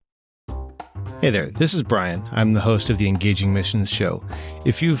Hey there, this is Brian. I'm the host of the Engaging Missions Show.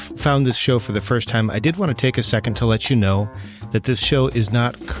 If you've found this show for the first time, I did want to take a second to let you know that this show is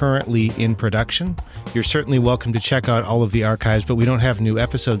not currently in production. You're certainly welcome to check out all of the archives, but we don't have new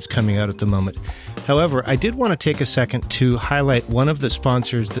episodes coming out at the moment. However, I did want to take a second to highlight one of the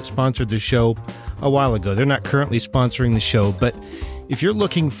sponsors that sponsored the show a while ago. They're not currently sponsoring the show, but if you're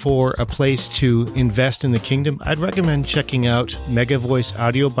looking for a place to invest in the kingdom, I'd recommend checking out Megavoice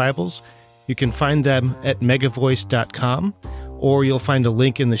Audio Bibles. You can find them at megavoice.com, or you'll find a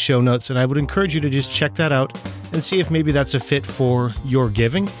link in the show notes, and I would encourage you to just check that out and see if maybe that's a fit for your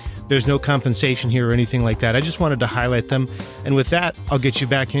giving. There's no compensation here or anything like that. I just wanted to highlight them, and with that, I'll get you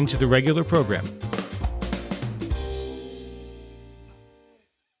back into the regular program.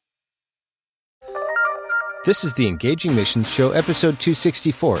 This is the Engaging Missions Show, episode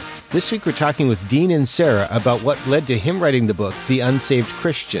 264. This week we're talking with Dean and Sarah about what led to him writing the book, The Unsaved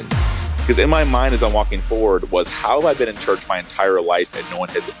Christian. Because in my mind as I'm walking forward was, how have I been in church my entire life and no one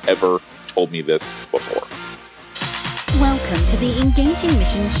has ever told me this before? Welcome to the Engaging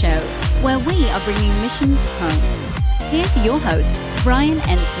Missions Show, where we are bringing missions home. Here's your host, Brian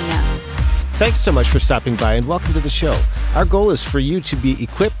Ensminger. Thanks so much for stopping by and welcome to the show. Our goal is for you to be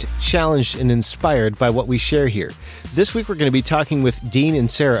equipped, challenged, and inspired by what we share here. This week we're going to be talking with Dean and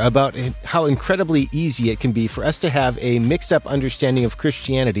Sarah about how incredibly easy it can be for us to have a mixed up understanding of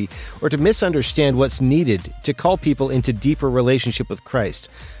Christianity or to misunderstand what's needed to call people into deeper relationship with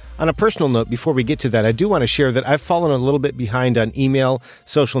Christ. On a personal note, before we get to that, I do want to share that I've fallen a little bit behind on email,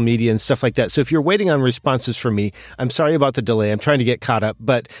 social media, and stuff like that. So if you're waiting on responses from me, I'm sorry about the delay. I'm trying to get caught up,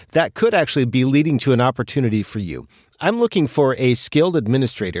 but that could actually be leading to an opportunity for you. I'm looking for a skilled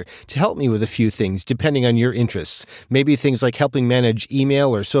administrator to help me with a few things, depending on your interests. Maybe things like helping manage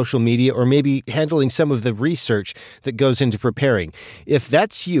email or social media, or maybe handling some of the research that goes into preparing. If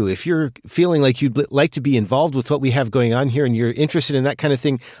that's you, if you're feeling like you'd like to be involved with what we have going on here and you're interested in that kind of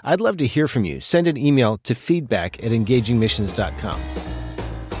thing, I'd love to hear from you. Send an email to feedback@engagingmissions.com.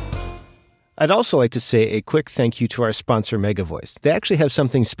 I'd also like to say a quick thank you to our sponsor, Megavoice. They actually have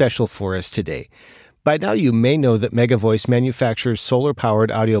something special for us today. By now, you may know that Megavoice manufactures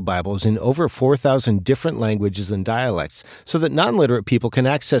solar-powered audio Bibles in over 4,000 different languages and dialects so that non-literate people can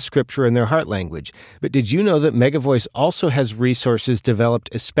access Scripture in their heart language. But did you know that Megavoice also has resources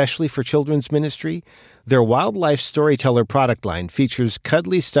developed especially for children's ministry? Their Wildlife Storyteller product line features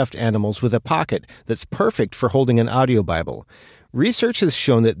cuddly stuffed animals with a pocket that's perfect for holding an audio Bible. Research has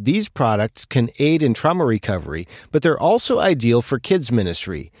shown that these products can aid in trauma recovery, but they're also ideal for kids'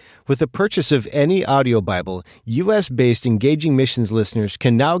 ministry. With the purchase of any audio Bible, U.S.-based Engaging Missions listeners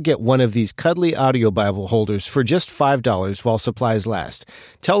can now get one of these cuddly audio Bible holders for just $5 while supplies last.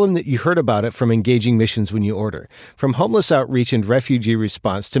 Tell them that you heard about it from Engaging Missions when you order. From homeless outreach and refugee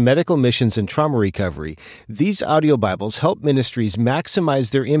response to medical missions and trauma recovery, these audio Bibles help ministries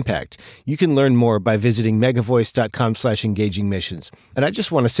maximize their impact. You can learn more by visiting megavoice.com/engagingmissions. And I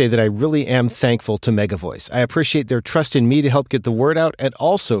just want to say that I really am thankful to Megavoice. I appreciate their trust in me to help get the word out and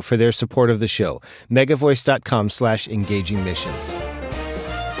also for their support of the show. megavoice.com/engagingmissions.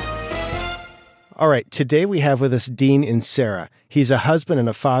 All right, today we have with us Dean and Sarah. He's a husband and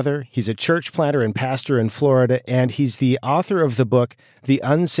a father. He's a church planter and pastor in Florida, and he's the author of the book, The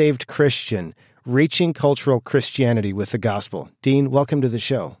Unsaved Christian, Reaching Cultural Christianity with the Gospel. Dean, welcome to the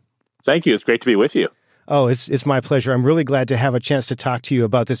show. Thank you. It's great to be with you. Oh, it's my pleasure. I'm really glad to have a chance to talk to you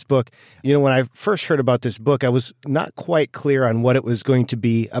about this book. You know, when I first heard about this book, I was not quite clear on what it was going to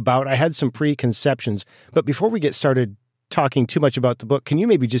be about. I had some preconceptions. But before we get started talking too much about the book, can you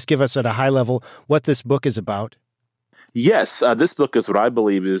maybe just give us at a high level what this book is about? Yes, this book is what I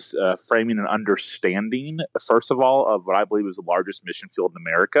believe is framing an understanding, first of all, of what I believe is the largest mission field in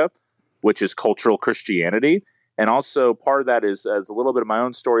America, which is cultural Christianity. And also part of that is a little bit of my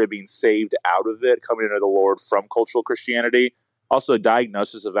own story of being saved out of it, coming into the Lord from cultural Christianity. Also a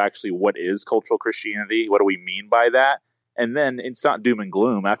diagnosis of actually what is cultural Christianity, what do we mean by that? And then it's not doom and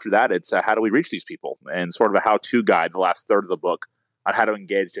gloom. After that, it's how do we reach these people? And sort of a how-to guide, the last third of the book, on how to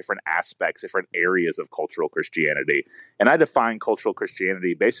engage different aspects, different areas of cultural Christianity. And I define cultural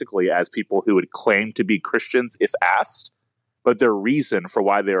Christianity basically as people who would claim to be Christians if asked, but their reason for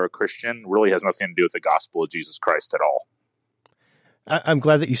why they're a Christian really has nothing to do with the gospel of Jesus Christ at all. I'm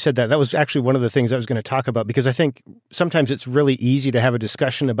glad that you said that. That was actually one of the things I was going to talk about, because I think sometimes it's really easy to have a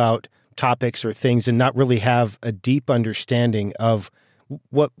discussion about topics or things and not really have a deep understanding of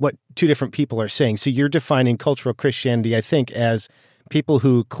what two different people are saying. So you're defining cultural Christianity, I think, as people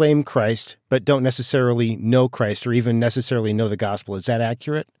who claim Christ but don't necessarily know Christ or even necessarily know the gospel. Is that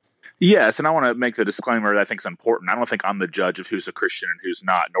accurate? Yes, and I want to make the disclaimer that I think is important. I don't think I'm the judge of who's a Christian and who's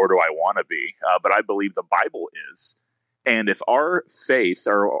not, nor do I want to be, but I believe the Bible is. And if our faith,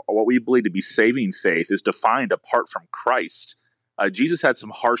 or what we believe to be saving faith, is defined apart from Christ, Jesus had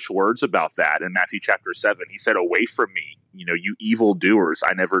some harsh words about that in Matthew chapter 7. He said, "Away from me, you evildoers,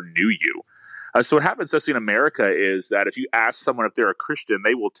 I never knew you." So what happens, especially in America, is that if you ask someone if they're a Christian,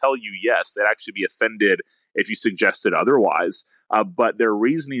 they will tell you yes. They'd actually be offended if you suggested otherwise. But their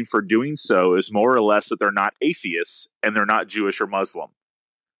reasoning for doing so is more or less that they're not atheists and they're not Jewish or Muslim.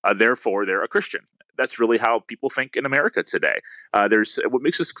 Therefore, they're a Christian. That's really how people think in America today. What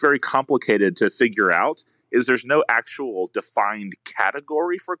makes this very complicated to figure out is there's no actual defined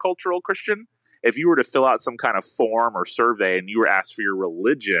category for cultural Christian. If you were to fill out some kind of form or survey and you were asked for your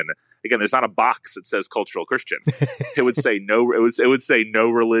religion, again, there's not a box that says cultural Christian. It would say no. It would say no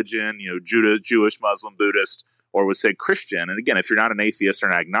religion, Judah, Jewish, Muslim, Buddhist, or it would say Christian. And again, if you're not an atheist or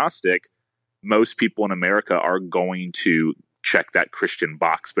an agnostic, most people in America are going to check that Christian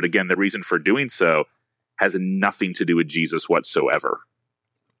box. But again, the reason for doing so has nothing to do with Jesus whatsoever.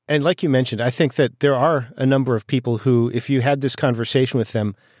 And like you mentioned, I think that there are a number of people who, if you had this conversation with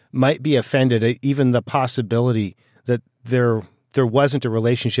them, might be offended at even the possibility that there wasn't a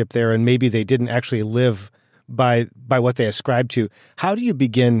relationship there and maybe they didn't actually live by what they ascribe to. How do you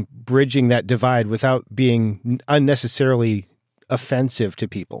begin bridging that divide without being unnecessarily offensive to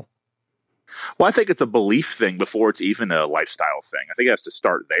people? Well, I think it's a belief thing before it's even a lifestyle thing. I think it has to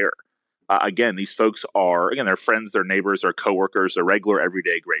start there. Again, these folks are, they're friends, they're neighbors, they're coworkers, they're regular,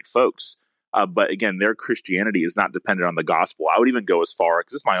 everyday, great folks. But again, their Christianity is not dependent on the gospel. I would even go as far,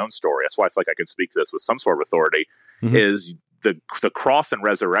 because it's my own story, that's why I feel like I can speak to this with some sort of authority, is the cross and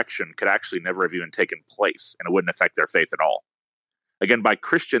resurrection could actually never have even taken place, and it wouldn't affect their faith at all. Again, by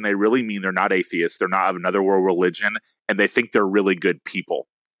Christian, they really mean they're not atheists, they're not of another world religion, and they think they're really good people.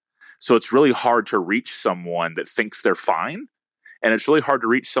 So it's really hard to reach someone that thinks they're fine, and it's really hard to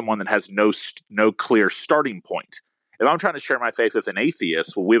reach someone that has no clear starting point. If I'm trying to share my faith with an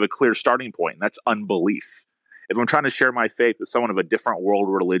atheist, well, we have a clear starting point, and that's unbelief. If I'm trying to share my faith with someone of a different world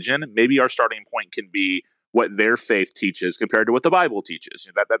religion, maybe our starting point can be what their faith teaches compared to what the Bible teaches.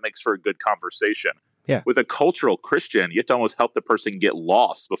 That makes for a good conversation. Yeah. With a cultural Christian, you have to almost help the person get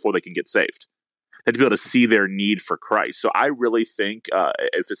lost before they can get saved. And to be able to see their need for Christ. So I really think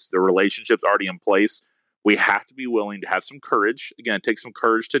if the relationship's already in place, we have to be willing to have some courage. Again, it takes some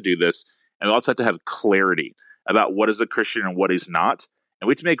courage to do this. And we also have to have clarity about what is a Christian and what is not. And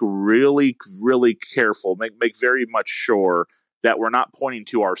we have to make really, really careful, make very much sure that we're not pointing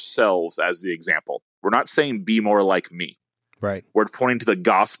to ourselves as the example. We're not saying be more like me. Right. We're pointing to the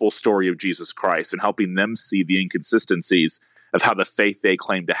gospel story of Jesus Christ and helping them see the inconsistencies of how the faith they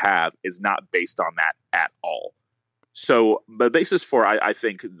claim to have is not based on that at all. So the basis for, I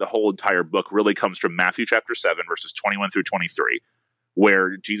think, the whole entire book really comes from Matthew chapter 7, verses 21 through 23,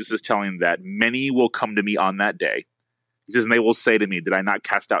 where Jesus is telling that many will come to me on that day. He says, and they will say to me, did I not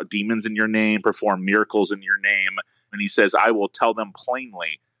cast out demons in your name, perform miracles in your name? And he says, I will tell them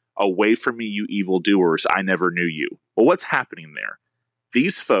plainly, away from me, you evildoers, I never knew you. Well, what's happening there?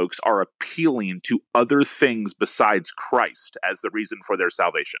 These folks are appealing to other things besides Christ as the reason for their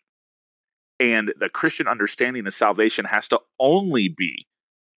salvation. And the Christian understanding of salvation has to only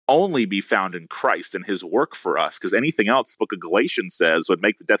be found in Christ and his work for us, because anything else, the book of Galatians says, would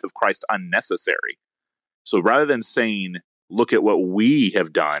make the death of Christ unnecessary. So rather than saying, look at what we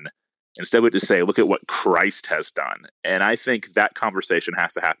have done, instead we just say, look at what Christ has done. And I think that conversation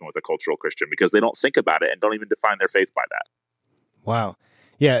has to happen with a cultural Christian because they don't think about it and don't even define their faith by that. Wow.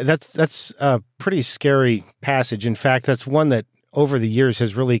 Yeah, that's a pretty scary passage. In fact, that's one that over the years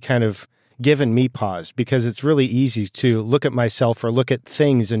has really kind of given me pause, because it's really easy to look at myself or look at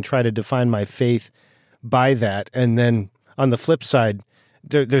things and try to define my faith by that. And then on the flip side,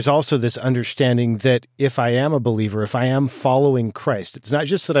 there's also this understanding that if I am a believer, if I am following Christ, it's not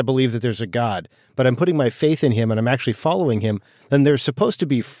just that I believe that there's a God, but I'm putting my faith in him and I'm actually following him, then there's supposed to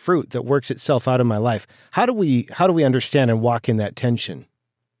be fruit that works itself out in my life. How do we understand and walk in that tension?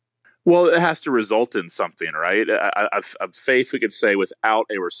 Well, it has to result in something, right? A faith, we could say, without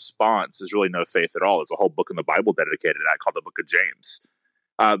a response is really no faith at all. There's a whole book in the Bible dedicated to that called the Book of James.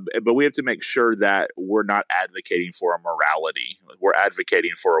 But we have to make sure that we're not advocating for a morality. We're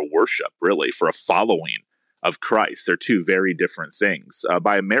advocating for a worship, really, for a following of Christ. They're two very different things.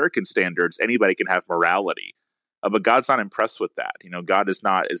 By American standards, anybody can have morality, but God's not impressed with that. God is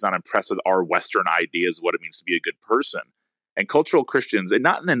not impressed with our Western ideas of what it means to be a good person. And cultural Christians, and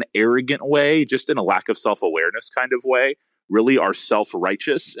not in an arrogant way, just in a lack of self-awareness kind of way, really are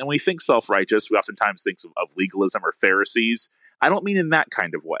self-righteous. And when we think self-righteous, we oftentimes think of legalism or Pharisees. I don't mean in that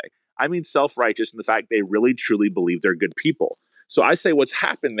kind of way. I mean self-righteous in the fact they really truly believe they're good people. So I say what's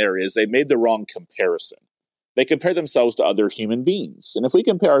happened there is they made the wrong comparison. They compare themselves to other human beings. And if we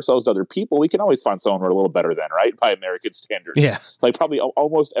compare ourselves to other people, we can always find someone we're a little better than, right? By American standards. Yeah. Like probably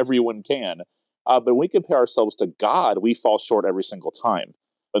almost everyone can. But when we compare ourselves to God, we fall short every single time.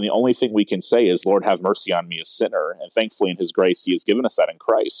 And the only thing we can say is, Lord, have mercy on me, a sinner. And thankfully, in his grace, he has given us that in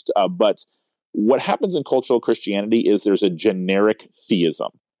Christ. But what happens in cultural Christianity is there's a generic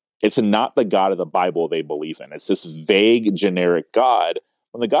theism. It's not the God of the Bible they believe in. It's this vague, generic God.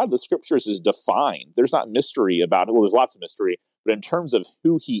 When the God of the Scriptures is defined, there's not mystery about it. Well, there's lots of mystery. But in terms of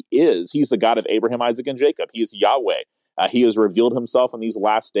who he is, he's the God of Abraham, Isaac, and Jacob. He is Yahweh. He has revealed himself in these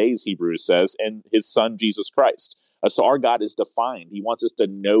last days, Hebrews says, and his son, Jesus Christ. So our God is defined. He wants us to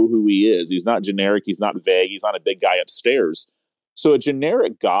know who he is. He's not generic. He's not vague. He's not a big guy upstairs. So a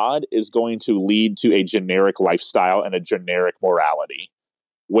generic God is going to lead to a generic lifestyle and a generic morality,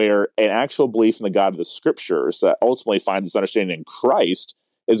 where an actual belief in the God of the Scriptures that ultimately finds its understanding in Christ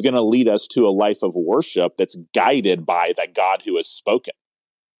is going to lead us to a life of worship that's guided by that God who has spoken.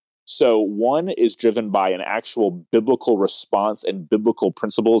 So one is driven by an actual biblical response and biblical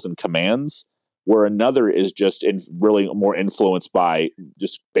principles and commands, where another is just really more influenced by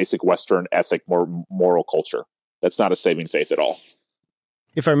just basic Western ethic, more moral culture. That's not a saving faith at all.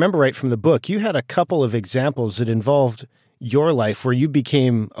 If I remember right from the book, you had a couple of examples that involved your life where you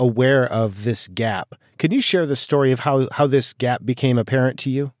became aware of this gap. Can you share the story of how this gap became apparent to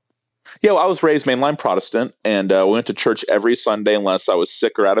you? Yeah, well, I was raised mainline Protestant, and we went to church every Sunday unless I was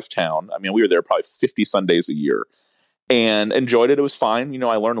sick or out of town. I mean, we were there probably 50 Sundays a year and enjoyed it. It was fine. You know,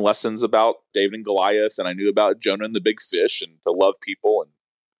 I learned lessons about David and Goliath, and I knew about Jonah and the big fish and to love people and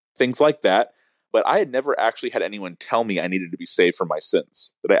things like that. But I had never actually had anyone tell me I needed to be saved from my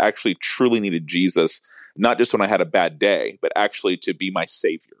sins, that I actually truly needed Jesus, not just when I had a bad day, but actually to be my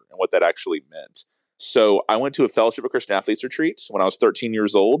savior and what that actually meant. So I went to a Fellowship of Christian Athletes retreat when I was 13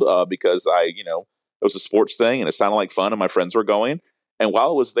 years old because it was a sports thing and it sounded like fun and my friends were going. And while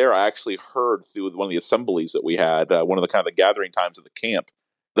I was there, I actually heard through one of the assemblies that we had, one of the kind of the gathering times of the camp,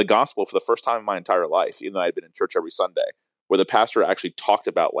 the gospel for the first time in my entire life, even though I had been in church every Sunday, where the pastor actually talked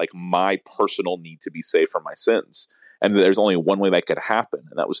about like my personal need to be saved from my sins. And there's only one way that could happen,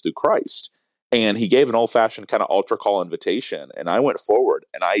 and that was through Christ. And he gave an old-fashioned kind of altar call invitation. And I went forward,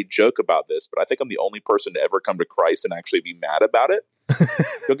 and I joke about this, but I think I'm the only person to ever come to Christ and actually be mad about it.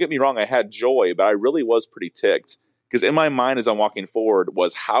 Don't get me wrong, I had joy, but I really was pretty ticked. Because in my mind as I'm walking forward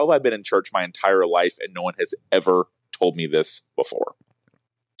was, how have I been in church my entire life and no one has ever told me this before?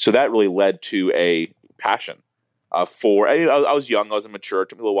 So that really led to a passion I was young, I was immature. It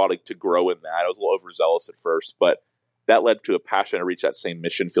took me a little while to grow in that. I was a little overzealous at first, but that led to a passion to reach that same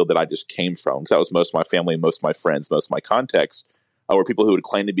mission field that I just came from. Because that was most of my family, most of my friends, most of my context were people who would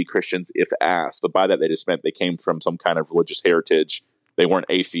claim to be Christians if asked. But by that, they just meant they came from some kind of religious heritage. They weren't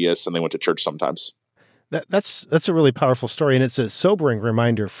atheists, and they went to church sometimes. That's a really powerful story, and it's a sobering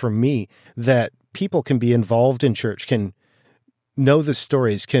reminder for me that people can be involved in church, can know the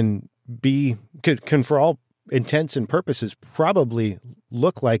stories, can for all intents and purposes probably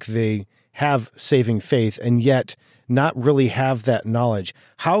look like they have saving faith and yet not really have that knowledge.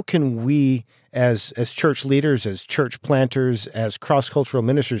 How can we as church leaders, as church planters, as cross-cultural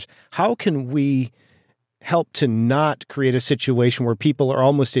ministers, how can we help to not create a situation where people are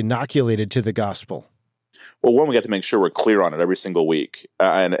almost inoculated to the gospel? Well, one, we got to make sure we're clear on it every single week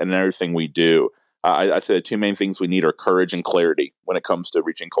and everything we do. I say the two main things we need are courage and clarity when it comes to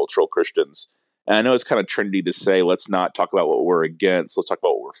reaching cultural Christians. And I know it's kind of trendy to say, let's not talk about what we're against, let's talk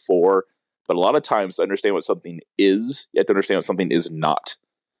about what we're for. But a lot of times to understand what something is, you have to understand what something is not.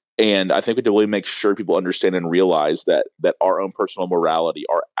 And I think we have to really make sure people understand and realize that our own personal morality,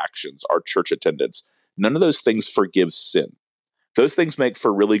 our actions, our church attendance, none of those things forgive sin. Those things make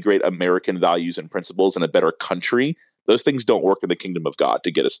for really great American values and principles and a better country. Those things don't work in the kingdom of God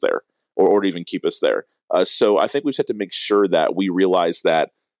to get us there or to even keep us there. So I think we just have to make sure that we realize that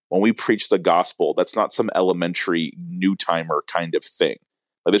when we preach the gospel, that's not some elementary new timer kind of thing.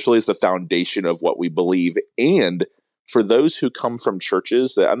 Like, this really is the foundation of what we believe. And for those who come from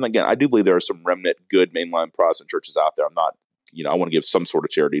churches that, and again, I do believe there are some remnant good mainline Protestant churches out there. I'm not, I want to give some sort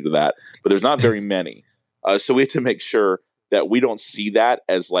of charity to that, but there's not very many. So we have to make sure that we don't see that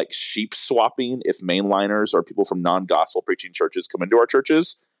as like sheep swapping if mainliners or people from non-gospel preaching churches come into our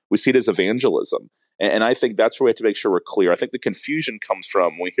churches. We see it as evangelism. And I think that's where we have to make sure we're clear. I think the confusion comes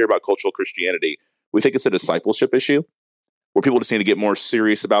from when we hear about cultural Christianity, we think it's a discipleship issue where people just need to get more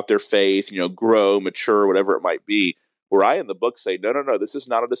serious about their faith, grow, mature, whatever it might be. Where I in the book say, no, this is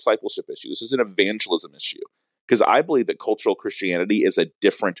not a discipleship issue. This is an evangelism issue. because I believe that cultural Christianity is a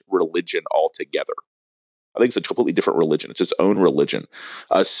different religion altogether. I think it's a completely different religion. It's its own religion.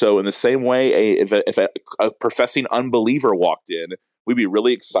 So in the same way, if a professing unbeliever walked in, we'd be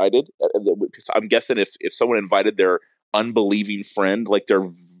really excited. I'm guessing if someone invited their unbelieving friend, like their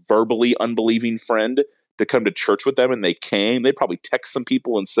verbally unbelieving friend, to come to church with them and they came, they'd probably text some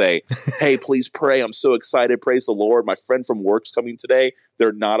people and say, hey, please pray. I'm so excited. Praise the Lord. My friend from work's coming today.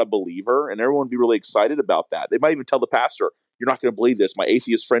 They're not a believer. And everyone would be really excited about that. They might even tell the pastor, you're not going to believe this. My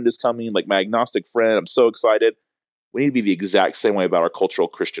atheist friend is coming, like my agnostic friend. I'm so excited. We need to be the exact same way about our cultural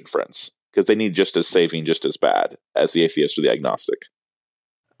Christian friends, because they need just as saving, just as bad as the atheist or the agnostic.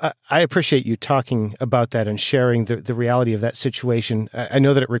 I appreciate you talking about that and sharing the reality of that situation. I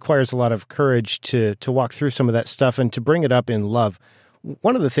know that it requires a lot of courage to walk through some of that stuff and to bring it up in love.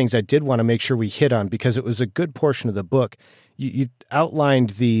 One of the things I did want to make sure we hit on, because it was a good portion of the book, you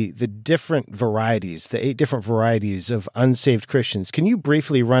outlined the different varieties, the 8 different varieties of unsaved Christians. Can you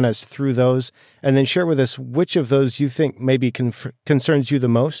briefly run us through those and then share with us which of those you think maybe concerns you the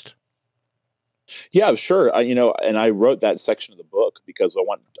most? Yeah, sure. And I wrote that section of the book because I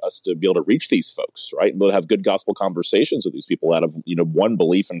want us to be able to reach these folks, right? And be able to have good gospel conversations with these people out of, one,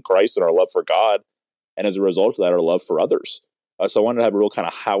 belief in Christ and our love for God. And as a result of that, our love for others. So I wanted to have a real kind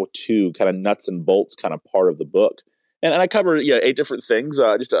of how-to, kind of nuts and bolts kind of part of the book. And I cover 8 different things,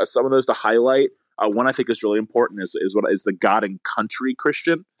 just some of those to highlight. One I think is really important is the God and country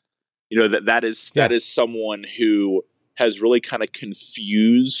Christian. That is someone who has really kind of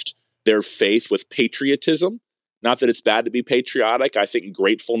confused their faith with patriotism. Not that it's bad to be patriotic. I think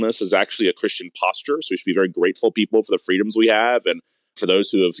gratefulness is actually a Christian posture. So we should be very grateful people for the freedoms we have. And for those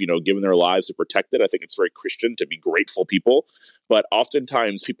who have, given their lives to protect it, I think it's very Christian to be grateful people. But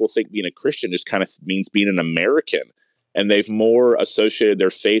oftentimes people think being a Christian just kind of means being an American. And they've more associated their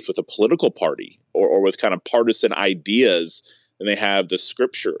faith with a political party or with kind of partisan ideas than they have the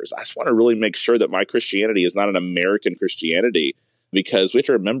scriptures. I just want to really make sure that my Christianity is not an American Christianity, because we have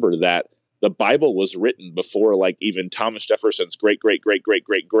to remember that the Bible was written before, like, even Thomas Jefferson's great,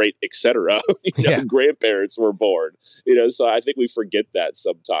 et cetera, grandparents were born. So I think we forget that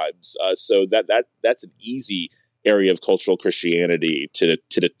sometimes. So that's an easy area of cultural Christianity to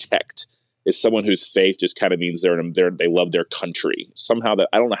detect, is someone whose faith just kind of means they love their country. Somehow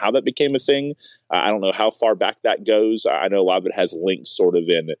I don't know how that became a thing. I don't know how far back that goes. I know a lot of it has links sort of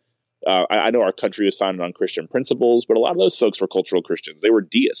in. I know our country was founded on Christian principles, but a lot of those folks were cultural Christians. They were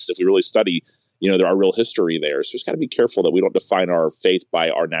deists. If we really study, our real history there. So just got to be careful that we don't define our faith by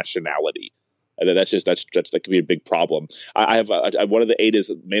our nationality. And that could be a big problem. I have one of the 8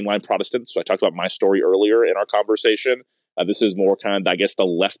 is mainline Protestants. So I talked about my story earlier in our conversation. This is more kind of, I guess, the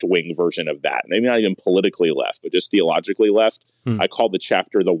left-wing version of that. Maybe not even politically left, but just theologically left. I called the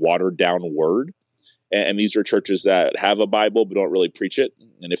chapter the watered-down word. And these are churches that have a Bible but don't really preach it.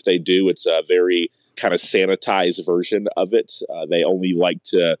 And if they do, it's a very kind of sanitized version of it. They only like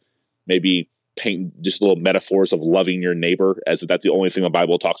to maybe paint just little metaphors of loving your neighbor, as if that's the only thing the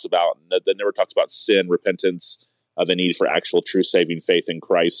Bible talks about. That never talks about sin, repentance, the need for actual true saving faith in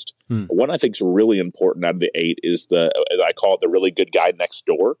Christ. One I think is really important out of the 8 is I call it the really good guy next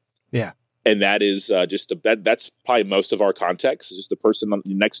door. Yeah. And that is that's probably most of our context. It's just the person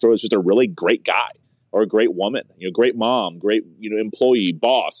next door is just a really great guy or a great woman, great mom, great, employee,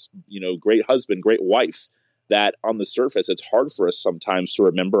 boss, great husband, great wife. That on the surface, it's hard for us sometimes to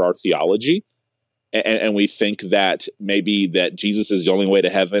remember our theology. And we think that maybe that Jesus is the only way to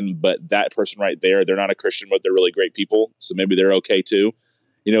heaven, but that person right there, they're not a Christian, but they're really great people. So maybe they're okay too.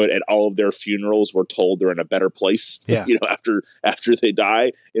 At all of their funerals, we're told they're in a better place, after they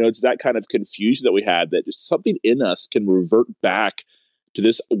die. It's that kind of confusion that we have, that just something in us can revert back to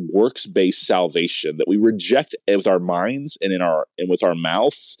this works-based salvation that we reject with our minds and with our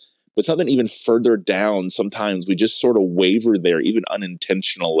mouths. But something even further down, sometimes we just sort of waver there, even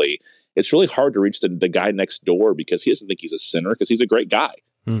unintentionally. It's really hard to reach the guy next door because he doesn't think he's a sinner, because he's a great guy.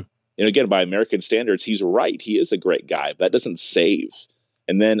 Again, by American standards, he's right. He is a great guy. But that doesn't save.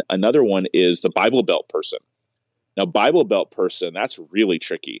 And then another one is the Bible Belt person. Now, Bible Belt person, that's really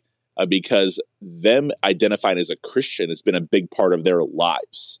tricky because them identifying as a Christian has been a big part of their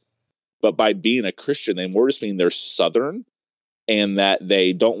lives. But by being a Christian, they more just mean they're Southern, and that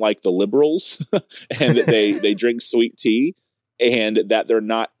they don't like the liberals, and that they drink sweet tea, and that they're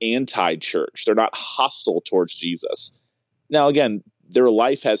not anti-church. They're not hostile towards Jesus. Now, again, their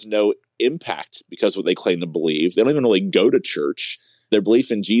life has no impact because of what they claim to believe. They don't even really go to church. Their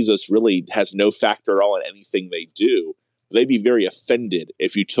belief in Jesus really has no factor at all in anything they do. They'd be very offended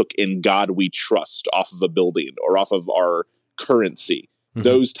if you took "In God We Trust" off of a building or off of our currency.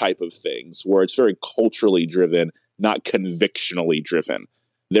 those type of things where it's very culturally driven, not convictionally driven.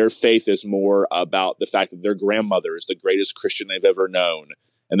 Their faith is more about the fact that their grandmother is the greatest Christian they've ever known,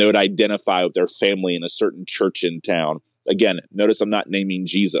 and they would identify with their family in a certain church in town. Again, notice I'm not naming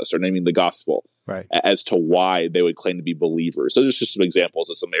Jesus or naming the gospel as to why they would claim to be believers. So there's just some examples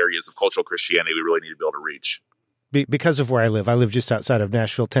of some areas of cultural Christianity we really need to be able to reach. Because of where I live just outside of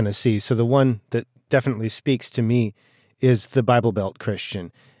Nashville, Tennessee. So the one that definitely speaks to me is the Bible Belt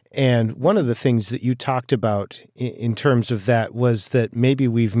Christian. And one of the things that you talked about in terms of that was that maybe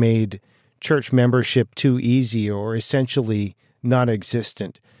we've made church membership too easy or essentially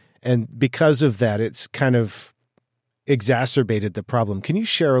non-existent. And because of that, it's kind of exacerbated the problem. Can you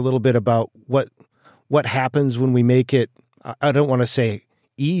share a little bit about what happens when we make it, I don't want to say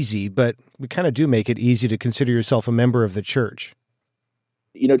easy, but we kind of do make it easy to consider yourself a member of the church?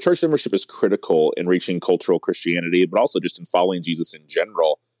 You know, church membership is critical in reaching cultural Christianity, but also just in following Jesus in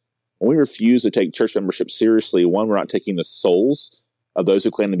general. When we refuse to take church membership seriously, one, we're not taking the souls of those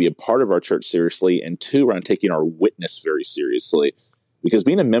who claim to be a part of our church seriously, and two, we're not taking our witness very seriously, because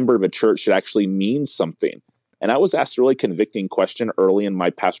being a member of a church should actually mean something. And I was asked a really convicting question early in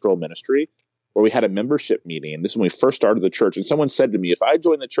my pastoral ministry, where we had a membership meeting. This is when we first started the church, and someone said to me, if I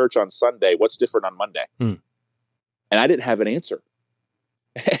join the church on Sunday, what's different on Monday? And I didn't have an answer.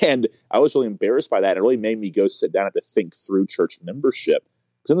 And I was really embarrassed by that. It really made me go sit down and to think through church membership.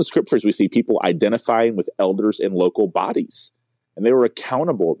 Because in the scriptures, we see people identifying with elders in local bodies. And they were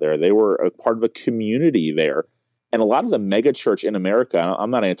accountable there. They were a part of a community there. And a lot of the mega church in America,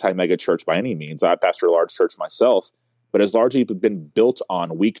 I'm not anti-mega church by any means. I pastor a large church myself, but has largely been built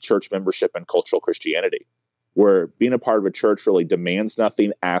on weak church membership and cultural Christianity, where being a part of a church really demands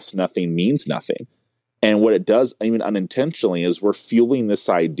nothing, asks nothing, means nothing. And what it does, even unintentionally, is we're fueling this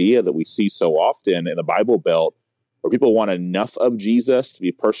idea that we see so often in the Bible Belt, where people want enough of Jesus to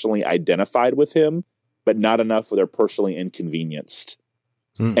be personally identified with him, but not enough where they're personally inconvenienced.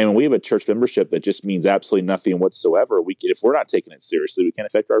 And when we have a church membership that just means absolutely nothing whatsoever, if we're not taking it seriously, we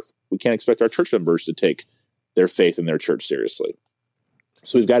can't expect our church members to take their faith in their church seriously.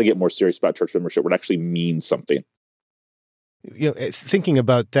 So we've got to get more serious about church membership where it actually means something. You know, thinking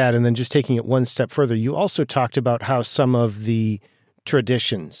about that and then just taking it one step further, you also talked about how some of the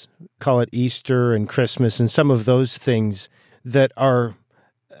traditions, call it Easter and Christmas, and some of those things that are,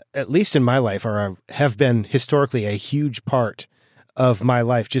 at least in my life, have been historically a huge part of my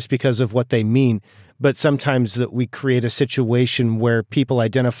life just because of what they mean. But sometimes that we create a situation where people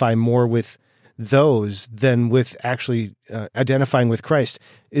identify more with those than with actually identifying with Christ.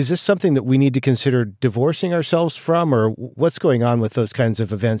 Is this something that we need to consider divorcing ourselves from, or what's going on with those kinds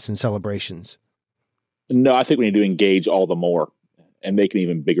of events and celebrations? No, I think we need to engage all the more and make an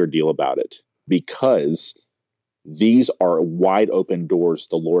even bigger deal about it, because these are wide open doors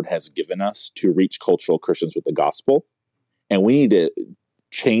the Lord has given us to reach cultural Christians with the gospel. And we need to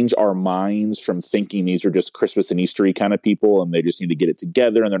change our minds from thinking these are just Christmas and Easter kind of people and they just need to get it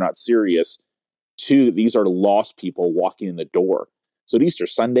together and they're not serious, to these are lost people walking in the door. So at Easter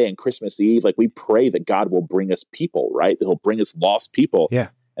Sunday and Christmas Eve, like, we pray that God will bring us people, right? That he'll bring us lost people. Yeah.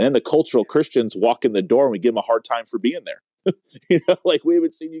 And then the cultural Christians walk in the door and we give them a hard time for being there. Like, we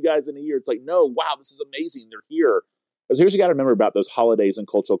haven't seen you guys in a year. It's like, no, wow, this is amazing. They're here. Because here's what you got to remember about those holidays in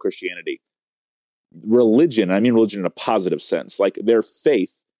cultural Christianity. Religion, I mean religion in a positive sense, like their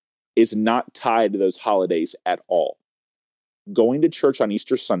faith is not tied to those holidays at all. Going to church on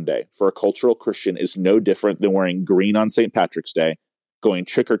Easter Sunday for a cultural Christian is no different than wearing green on St. Patrick's Day, going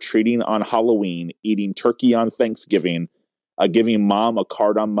trick-or-treating on Halloween, eating turkey on Thanksgiving, giving mom a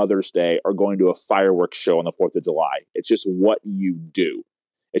card on Mother's Day, or going to a fireworks show on the 4th of July. It's just what you do.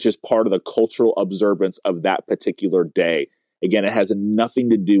 It's just part of the cultural observance of that particular day. Again, it has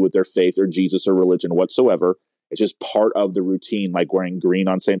nothing to do with their faith or Jesus or religion whatsoever. It's just part of the routine, like wearing green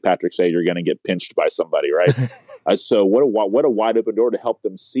on St. Patrick's Day, you're going to get pinched by somebody, right? So what a wide open door to help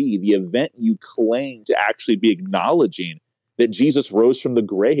them see the event you claim to actually be acknowledging, that Jesus rose from the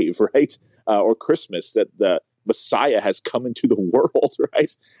grave, right? Or Christmas, that the Messiah has come into the world,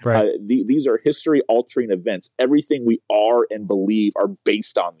 right? These are history-altering events. Everything we are and believe are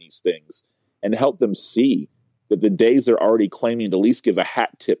based on these things, and help them see that the days they're already claiming to at least give a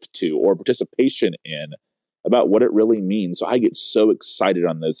hat tip to or participation in, about what it really means. So I get so excited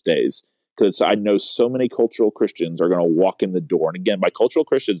on those days, because I know so many cultural Christians are going to walk in the door. And again, by cultural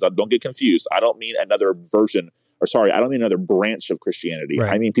Christians, don't get confused. I don't mean another I don't mean another branch of Christianity.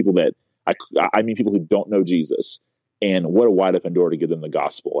 Right. I mean people who don't know Jesus. And what a wide open door to give them the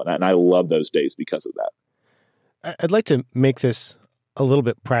gospel. And I love those days because of that. I'd like to make this a little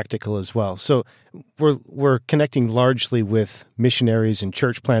bit practical as well. So we're connecting largely with missionaries and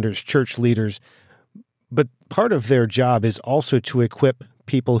church planters, church leaders, but part of their job is also to equip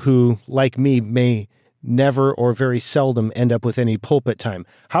people who, like me, may never or very seldom end up with any pulpit time.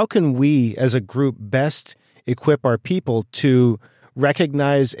 How can we as a group best equip our people to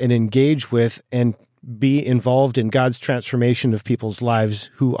recognize and engage with and be involved in God's transformation of people's lives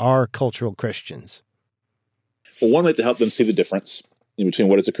who are cultural Christians? Well, one way to help them see the difference in between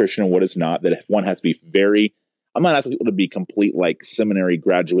what is a Christian and what is not, that one has to be I'm not asking people to be complete like seminary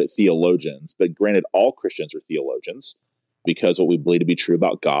graduate theologians, but granted, all Christians are theologians because what we believe to be true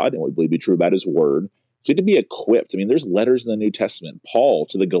about God and what we believe to be true about his word. So you have to be equipped. I mean, there's letters in the New Testament. Paul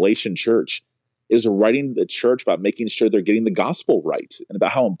to the Galatian church is writing to the church about making sure they're getting the gospel right and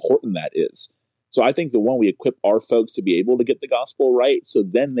about how important that is. So I think we equip our folks to be able to get the gospel right so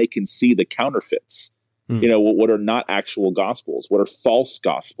then they can see the counterfeits, what are not actual gospels, what are false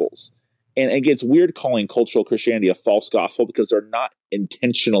gospels. And it gets weird calling cultural Christianity a false gospel because they're not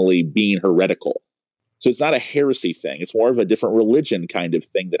intentionally being heretical. So it's not a heresy thing. It's more of a different religion kind of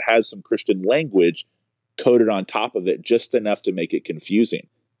thing that has some Christian language coded on top of it, just enough to make it confusing.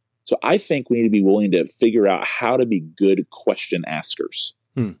 So I think we need to be willing to figure out how to be good question askers.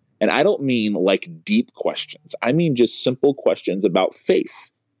 And I don't mean like deep questions. I mean just simple questions about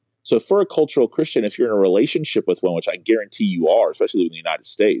faith. So for a cultural Christian, if you're in a relationship with one, which I guarantee you are, especially in the United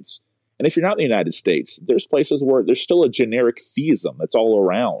States, and if you're not in the United States, there's places where there's still a generic theism that's all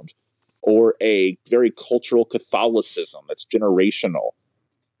around, or a very cultural Catholicism that's generational,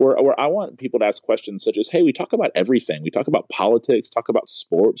 where I want people to ask questions such as, hey, we talk about everything. We talk about politics, talk about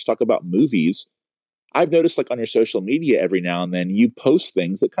sports, talk about movies. I've noticed like on your social media every now and then you post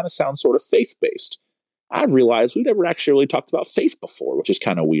things that kind of sound sort of faith-based. I've realized we've never actually really talked about faith before, which is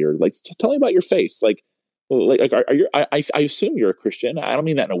kind of weird. Like, tell me about your faith. I assume you're a Christian. I don't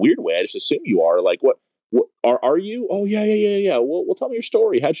mean that in a weird way. I just assume you are. Like, what are you? Oh, yeah. Well, tell me your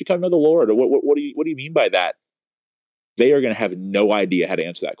story. How'd you come to know the Lord? Or what do you mean by that? They are going to have no idea how to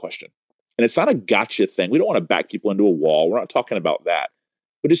answer that question. And it's not a gotcha thing. We don't want to back people into a wall. We're not talking about that.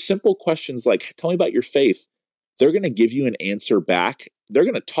 But just simple questions like, tell me about your faith. They're going to give you an answer back. They're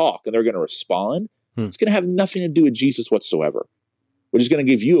going to talk and they're going to respond. It's going to have nothing to do with Jesus whatsoever, which is going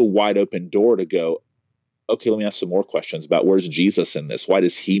to give you a wide open door to go, okay, let me ask some more questions about where's Jesus in this? Why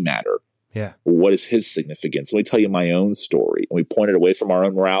does he matter? Yeah. What is his significance? Let me tell you my own story. And we pointed away from our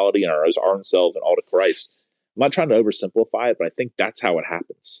own morality and our own selves and all to Christ. I'm not trying to oversimplify it, but I think that's how it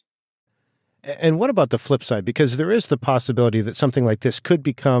happens. And what about the flip side? Because there is the possibility that something like this could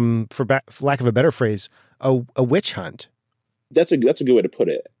become, for lack of a better phrase, a witch hunt. That's a good way to put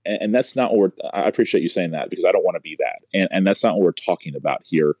it. And that's not what I appreciate you saying that because I don't want to be that. And that's not what we're talking about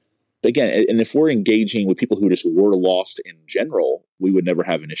here. But again, and if we're engaging with people who just were lost in general, we would never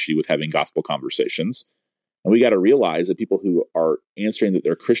have an issue with having gospel conversations. And we got to realize that people who are answering that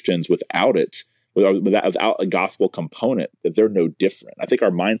they're Christians without a gospel component, that they're no different. I think our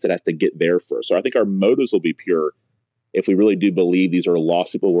mindset has to get there first. So I think our motives will be pure if we really do believe these are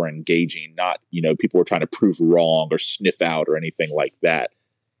lost people we're engaging, not, people we're trying to prove wrong or sniff out or anything like that.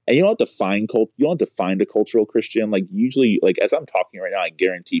 And you don't have to find a cultural Christian. Like usually, like as I'm talking right now, I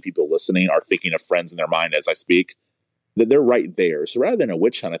guarantee people listening are thinking of friends in their mind as I speak, that they're right there. So rather than a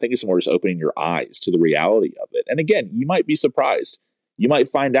witch hunt, I think it's more just opening your eyes to the reality of it. And again, you might be surprised. You might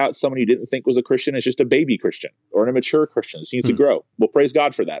find out someone you didn't think was a Christian is just a baby Christian or an immature Christian that needs to grow. Well, praise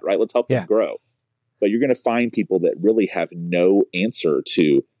God for that, right? Let's help them grow. But you're going to find people that really have no answer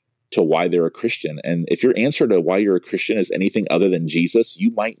to why they're a Christian. And if your answer to why you're a Christian is anything other than Jesus, you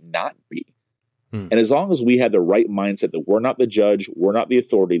might not be. And as long as we have the right mindset that we're not the judge, we're not the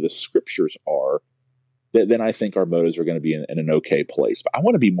authority, the scriptures are, then I think our motives are going to be in an okay place. But I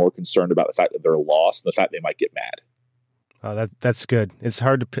want to be more concerned about the fact that they're lost and the fact they might get mad. Oh, that's good. It's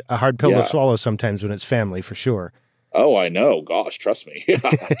a hard pill to swallow sometimes when it's family, for sure. Oh, I know. Gosh, trust me.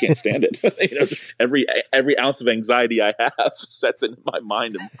 I can't stand it. Every ounce of anxiety I have sets into my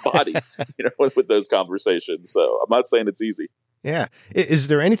mind and body, with those conversations. So I'm not saying it's easy. Yeah. Is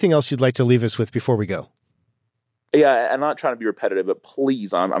there anything else you'd like to leave us with before we go? Yeah, I'm not trying to be repetitive, but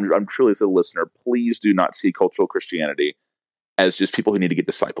please, I'm truly as a listener, please do not see cultural Christianity as just people who need to get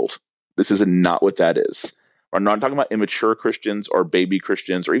discipled. This is not what that is. We're not talking about immature Christians or baby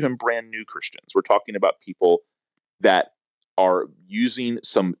Christians or even brand new Christians. We're talking about people that are using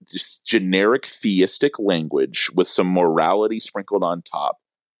some just generic theistic language with some morality sprinkled on top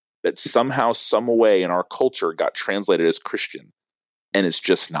that somehow, some way in our culture got translated as Christian, and it's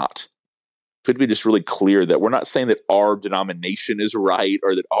just not. Could be just really clear that we're not saying that our denomination is right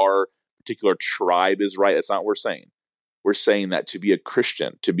or that our particular tribe is right. That's not what we're saying. we're saying that to be a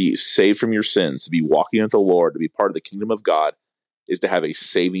Christian, to be saved from your sins, to be walking with the Lord, to be part of the kingdom of God, is to have a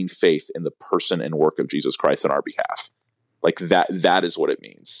saving faith in the person and work of Jesus Christ on our behalf. Like that is what it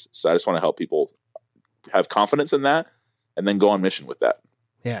means. So I just want to help people have confidence in that and then go on mission with that.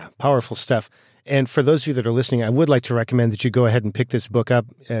 Yeah, powerful stuff. And for those of you that are listening, I would like to recommend that you go ahead and pick this book up.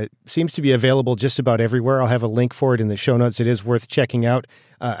 It seems to be available just about everywhere. I'll have a link for it in the show notes. It is worth checking out.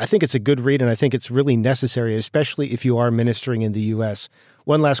 I think it's a good read, and I think it's really necessary, especially if you are ministering in the U.S.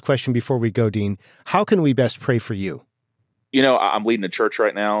 One last question before we go, Dean. How can we best pray for you? You know, I'm leading a church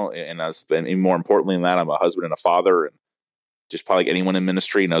right now, and more importantly than that, I'm a husband and a father, and just probably like anyone in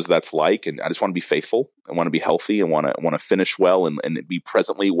ministry knows what that's like. And I just want to be faithful. I want to be healthy. I want to finish well and be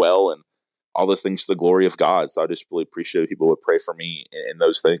presently well and all those things to the glory of God. So I just really appreciate if people would pray for me in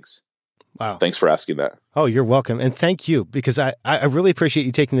those things. Wow. Thanks for asking that. Oh, you're welcome. And thank you, because I really appreciate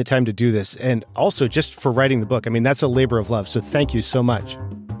you taking the time to do this. And also just for writing the book. I mean, that's a labor of love. So thank you so much.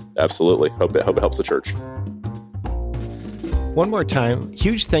 Absolutely. Hope it helps the church. One more time,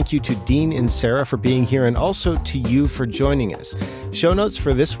 huge thank you to Dean and Sarah for being here, and also to you for joining us. Show notes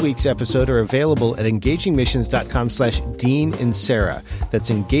for this week's episode are available at engagingmissions.com/Dean and Sarah.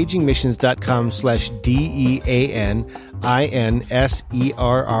 That's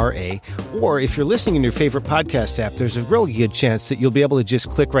engagingmissions.com/DEANINSERRA. Or if you're listening in your favorite podcast app, there's a really good chance that you'll be able to just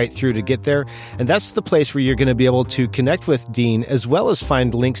click right through to get there. And that's the place where you're going to be able to connect with Dean, as well as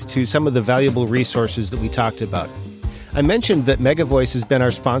find links to some of the valuable resources that we talked about. I mentioned that MegaVoice has been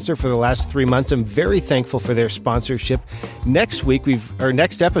our sponsor for the last 3 months. I'm very thankful for their sponsorship. Next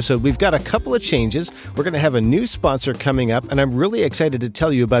episode, we've got a couple of changes. We're going to have a new sponsor coming up, and I'm really excited to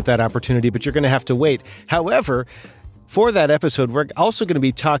tell you about that opportunity, but you're going to have to wait. However, for that episode, we're also going to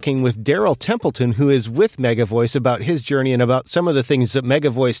be talking with Daryl Templeton, who is with MegaVoice, about his journey and about some of the things that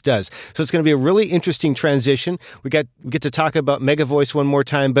MegaVoice does. So it's going to be a really interesting transition. We get to talk about MegaVoice one more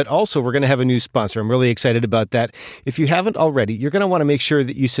time, but also we're going to have a new sponsor. I'm really excited about that. If you haven't already, you're going to want to make sure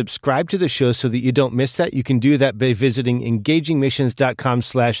that you subscribe to the show so that you don't miss that. You can do that by visiting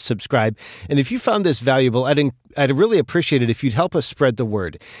engagingmissions.com/subscribe. And if you found this valuable, I'd really appreciate it if you'd help us spread the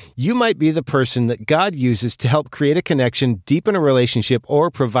word. You might be the person that God uses to help create a connection, deepen a relationship,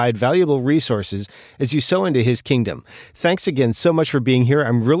 or provide valuable resources as you sow into His kingdom. Thanks again so much for being here.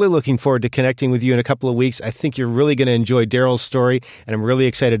 I'm really looking forward to connecting with you in a couple of weeks. I think you're really going to enjoy Daryl's story, and I'm really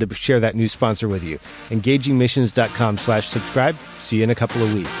excited to share that new sponsor with you. engagingmissions.com/subscribe. See you in a couple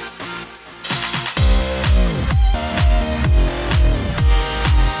of weeks.